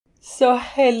So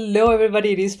hello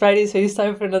everybody, it is Friday, so it's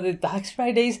time for another DAX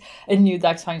Fridays, a new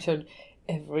DAX function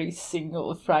every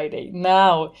single Friday.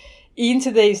 Now, in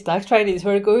today's DAX Fridays,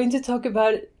 we're going to talk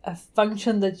about a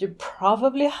function that you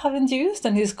probably haven't used,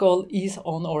 and it's called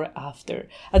ISONORAFTER.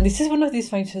 And this is one of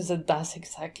these functions that does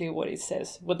exactly what it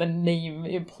says, what the name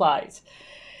implies.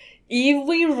 If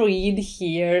we read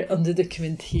here on the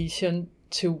documentation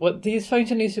to what this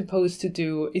function is supposed to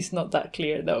do, is not that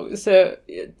clear though. So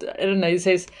I don't know, it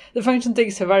says the function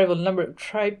takes a variable number of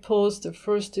triples. The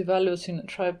first two values in a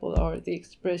triple are the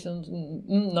expressions.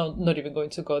 No, not even going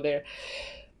to go there.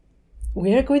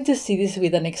 We are going to see this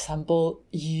with an example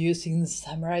using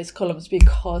summarized columns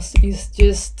because it's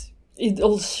just,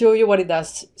 it'll show you what it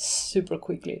does super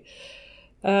quickly.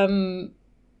 How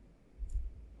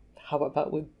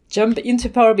about we jump into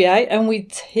Power BI and we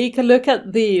take a look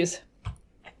at these.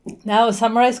 Now,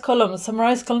 summarized columns.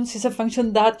 Summarized columns is a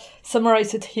function that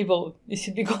summarizes a table. It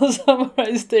should be called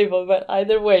summarized table, but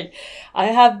either way, I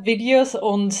have videos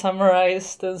on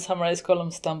summarized and summarized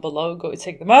columns down below. Go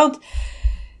check them out.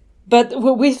 But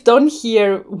what we've done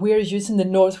here, we're using the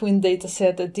Northwind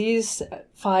dataset. This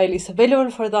file is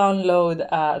available for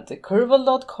download at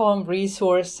Curbal.com,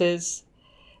 resources,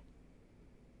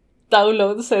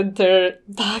 download center,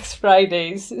 DAX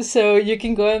Fridays. So you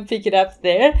can go and pick it up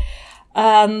there.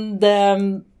 And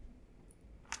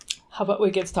how about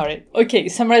we get started? Okay,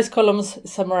 summarized columns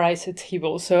summarize a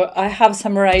table. So I have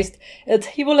summarized a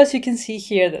table, as you can see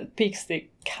here, that picks the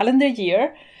calendar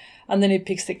year, and then it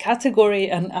picks the category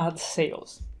and adds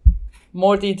sales.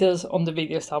 More details on the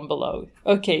videos down below.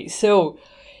 Okay, so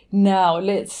now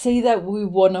let's say that we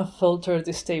want to filter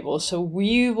this table. So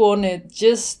we want it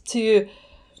just to,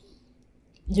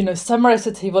 summarize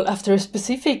the table after a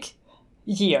specific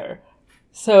year.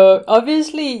 So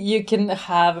obviously you can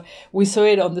have, we saw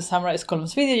it on the summarized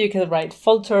columns video, you can write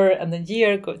filter and then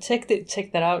year, go check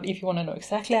that out if you want to know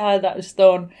exactly how that is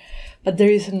done. But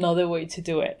there is another way to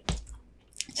do it.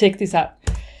 Check this out.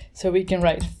 So we can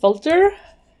write filter.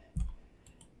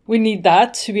 We need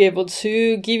that to be able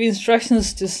to give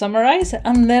instructions to summarize.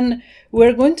 And then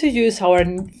we're going to use our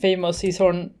famous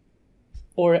ISON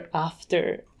or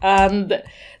after. And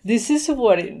this is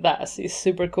what it does. It's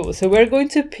super cool. So we're going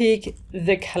to pick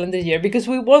the calendar year because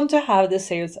we want to have the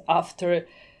sales after,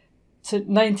 so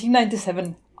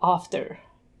 1997 after.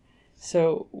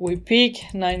 So we pick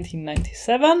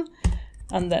 1997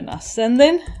 and then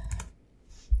ascending.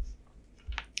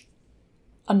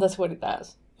 And that's what it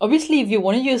does. Obviously, if you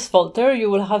want to use filter, you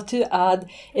will have to add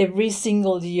every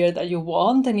single year that you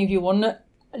want. And if you want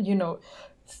to,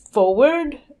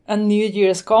 forward and new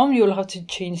years come, you'll have to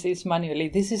change this manually.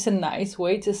 This is a nice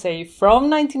way to say from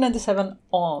 1997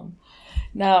 on.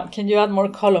 Now, can you add more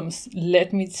columns?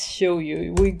 Let me show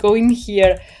you. We go in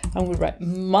here and we write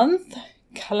month,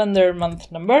 calendar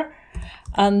month number.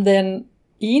 And then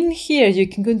in here, you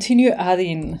can continue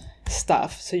adding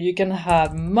stuff. So you can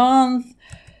have month,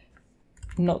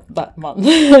 not that month.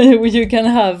 You can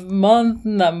have month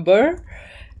number.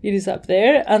 It is up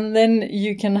there. And then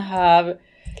you can have,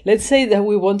 let's say that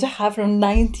we want to have from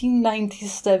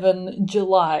 1997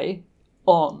 July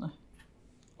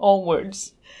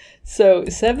onwards. So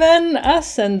 7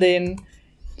 ascending.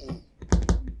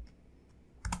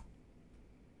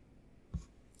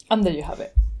 And there you have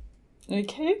it.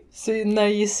 Okay, so now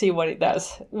you see what it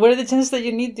does. What are the chances that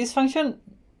you need this function?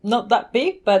 Not that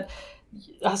big, but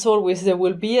as always, there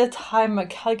will be a time, a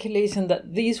calculation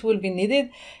that this will be needed,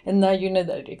 and now you know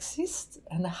that it exists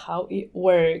and how it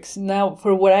works. Now,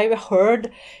 for what I've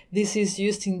heard, this is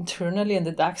used internally in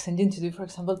the DAX engine to do, for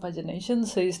example, pagination,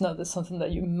 so it's not something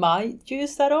that you might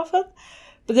use that often,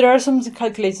 but there are some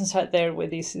calculations right there where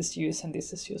this is used and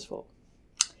this is useful.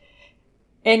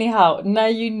 Anyhow, now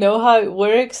you know how it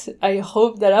works. I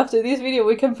hope that after this video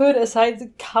we can put aside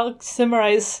the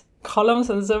summarize columns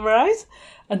and summarize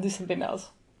and do something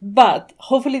else. But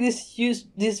hopefully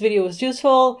this video was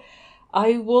useful.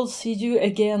 I will see you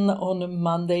again on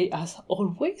Monday as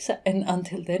always. And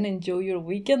until then, enjoy your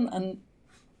weekend and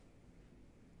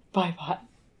bye-bye.